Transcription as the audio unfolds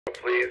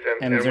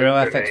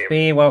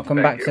M0FXB, welcome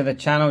back to the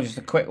channel. Just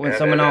a quick one.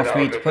 Someone asked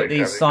me to put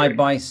these side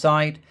by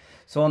side.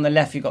 So on the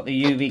left you've got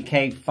the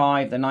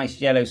UV-K5, the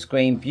nice yellow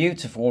screen,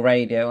 beautiful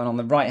radio, and on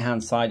the right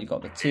hand side you've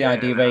got the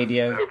TID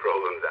radio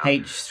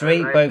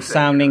H3, both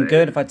sounding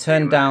good. If I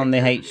turn down the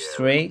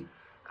H3,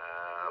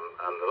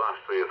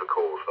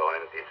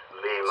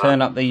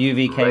 turn up the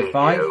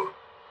UV-K5.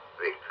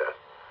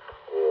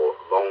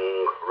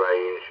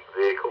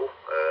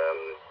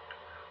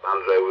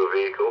 Land Rover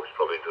vehicle, which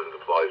probably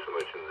doesn't apply so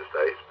much in the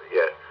States, but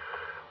yeah,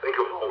 think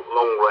of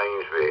long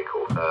range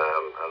vehicle,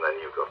 and then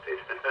you've got it.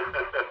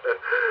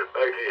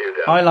 Back to you,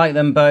 Dan. I like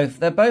them both.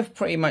 They're both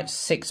pretty much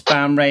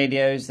 6-band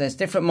radios. There's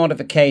different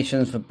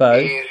modifications for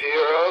both.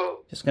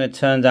 Just going to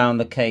turn down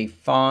the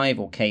K5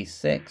 or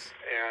K6.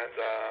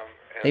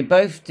 They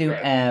both do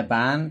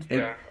airband.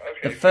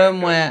 The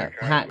firmware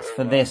hacks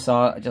for this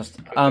are just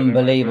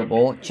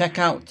unbelievable. Check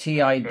out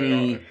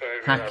TID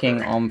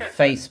hacking on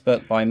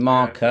Facebook by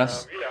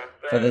Marcus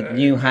for the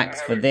new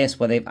hacks for this,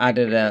 where they've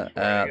added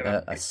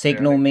a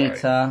signal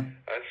meter,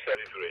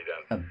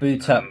 a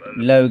boot up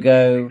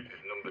logo,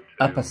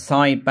 upper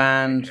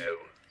sideband.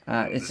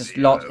 It's just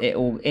it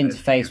will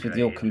interface with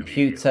your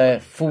computer,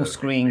 full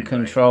screen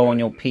control on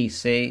your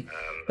PC.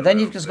 But then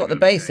you've just got the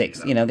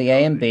basics, you know, the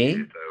A and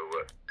B.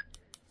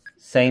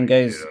 Same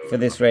goes for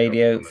this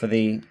radio for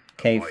the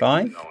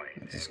K5.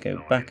 Let's just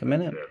go back a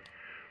minute.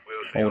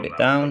 Hold it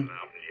down.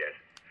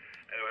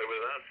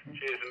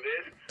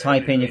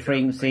 Type in your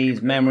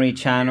frequencies, memory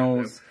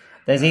channels.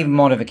 There's even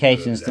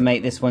modifications to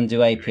make this one do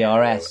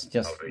APRS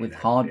just with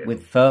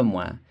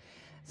firmware.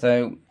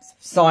 So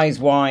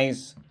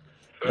size-wise,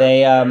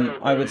 they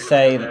I would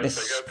say that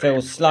this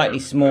feels slightly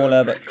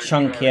smaller but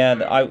chunkier.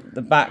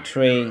 The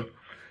battery,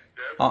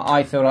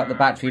 I feel like the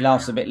battery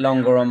lasts a bit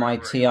longer on my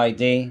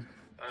TID.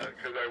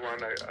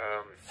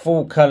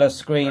 Full colour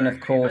screen,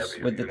 of course,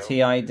 with the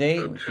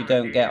TID, which you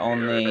don't get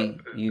on the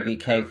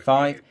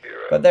UV-K5.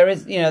 But there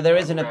is, there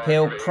is an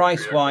appeal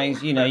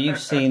price-wise. You've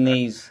seen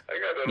these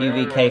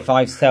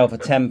UV-K5 sell for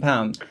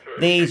 £10.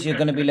 These you're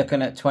going to be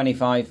looking at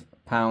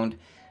 £25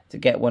 to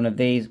get one of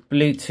these.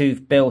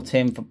 Bluetooth built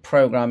in for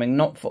programming,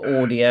 not for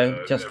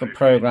audio, just for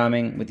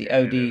programming with the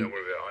OD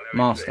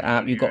Master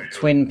app. You've got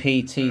Twin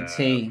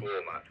PTT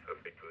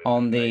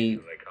on the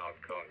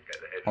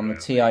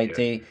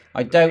TID.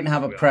 I don't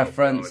have a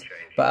preference,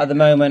 but at the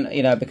moment,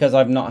 because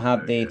I've not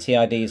had the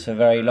TIDs for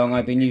very long,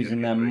 I've been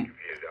using them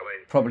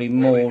probably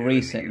more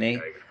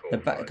recently,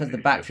 because the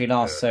battery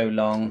lasts so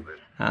long,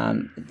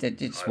 and it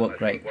just work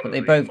great. But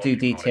they both do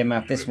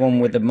DTMF. This one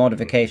with the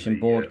modification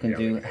board can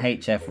do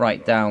HF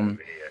right down,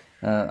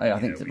 I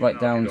think right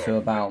down to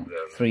about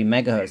 3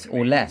 megahertz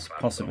or less,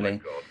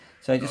 possibly.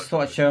 So I just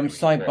thought I'd show them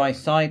side by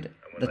side.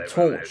 The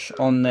torch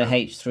on the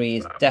H3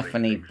 is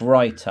definitely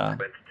brighter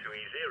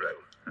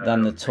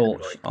than the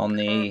torch on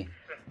the...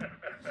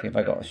 See if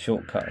I got a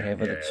shortcut here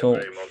for the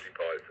torch.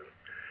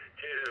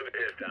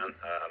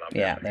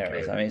 Yeah, there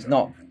it is. I mean, it's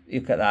not...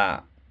 Look at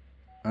that.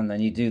 And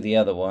then you do the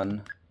other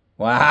one.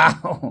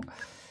 Wow!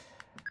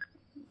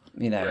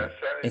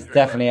 It's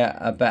definitely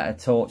a better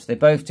torch. They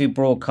both do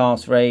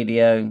broadcast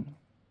radio.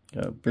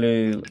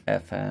 Blue,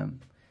 FM.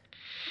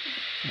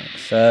 Like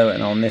so.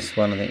 And on this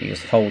one, I think you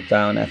just hold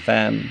down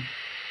FM.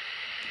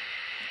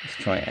 Let's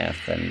try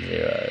F, then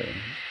 0.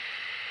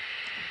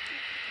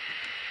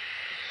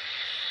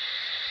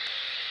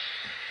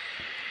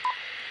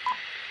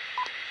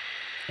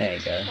 There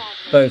you go.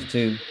 Both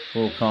do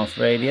broadcast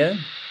radio. Ian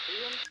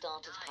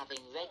started having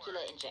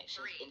regular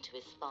injections into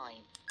his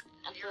spine,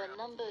 and for a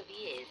number of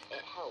years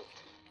it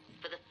helped.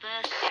 For the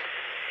first...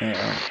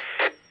 Yeah.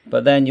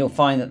 But then you'll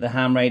find that the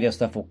ham radio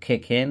stuff will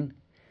kick in,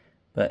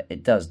 but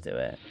it does do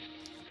it.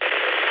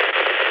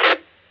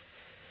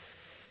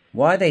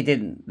 Why they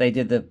did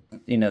the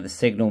the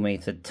signal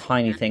meter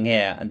tiny thing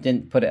here and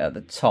didn't put it at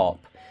the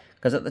top?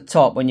 Because at the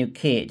top, when you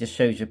key it, just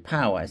shows you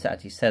power. It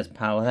actually says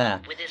power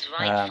there.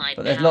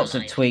 But there's lots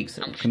of tweaks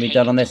that can be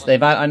done on this.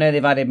 I know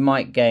they've added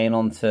mic gain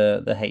onto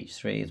the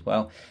H3 as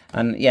well.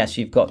 And yes,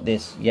 you've got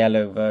this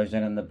yellow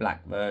version and the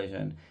black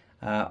version.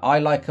 I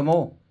like them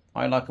all.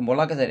 I like them all.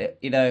 Like I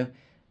said,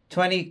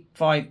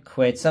 25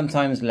 quid,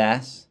 sometimes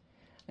less,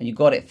 and you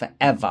got it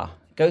forever.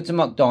 Go to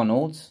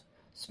McDonald's,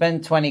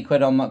 spend 20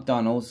 quid on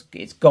McDonald's,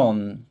 it's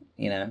gone,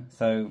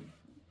 So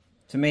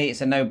to me,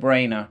 it's a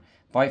no-brainer.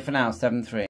 Bye for now, 7-3.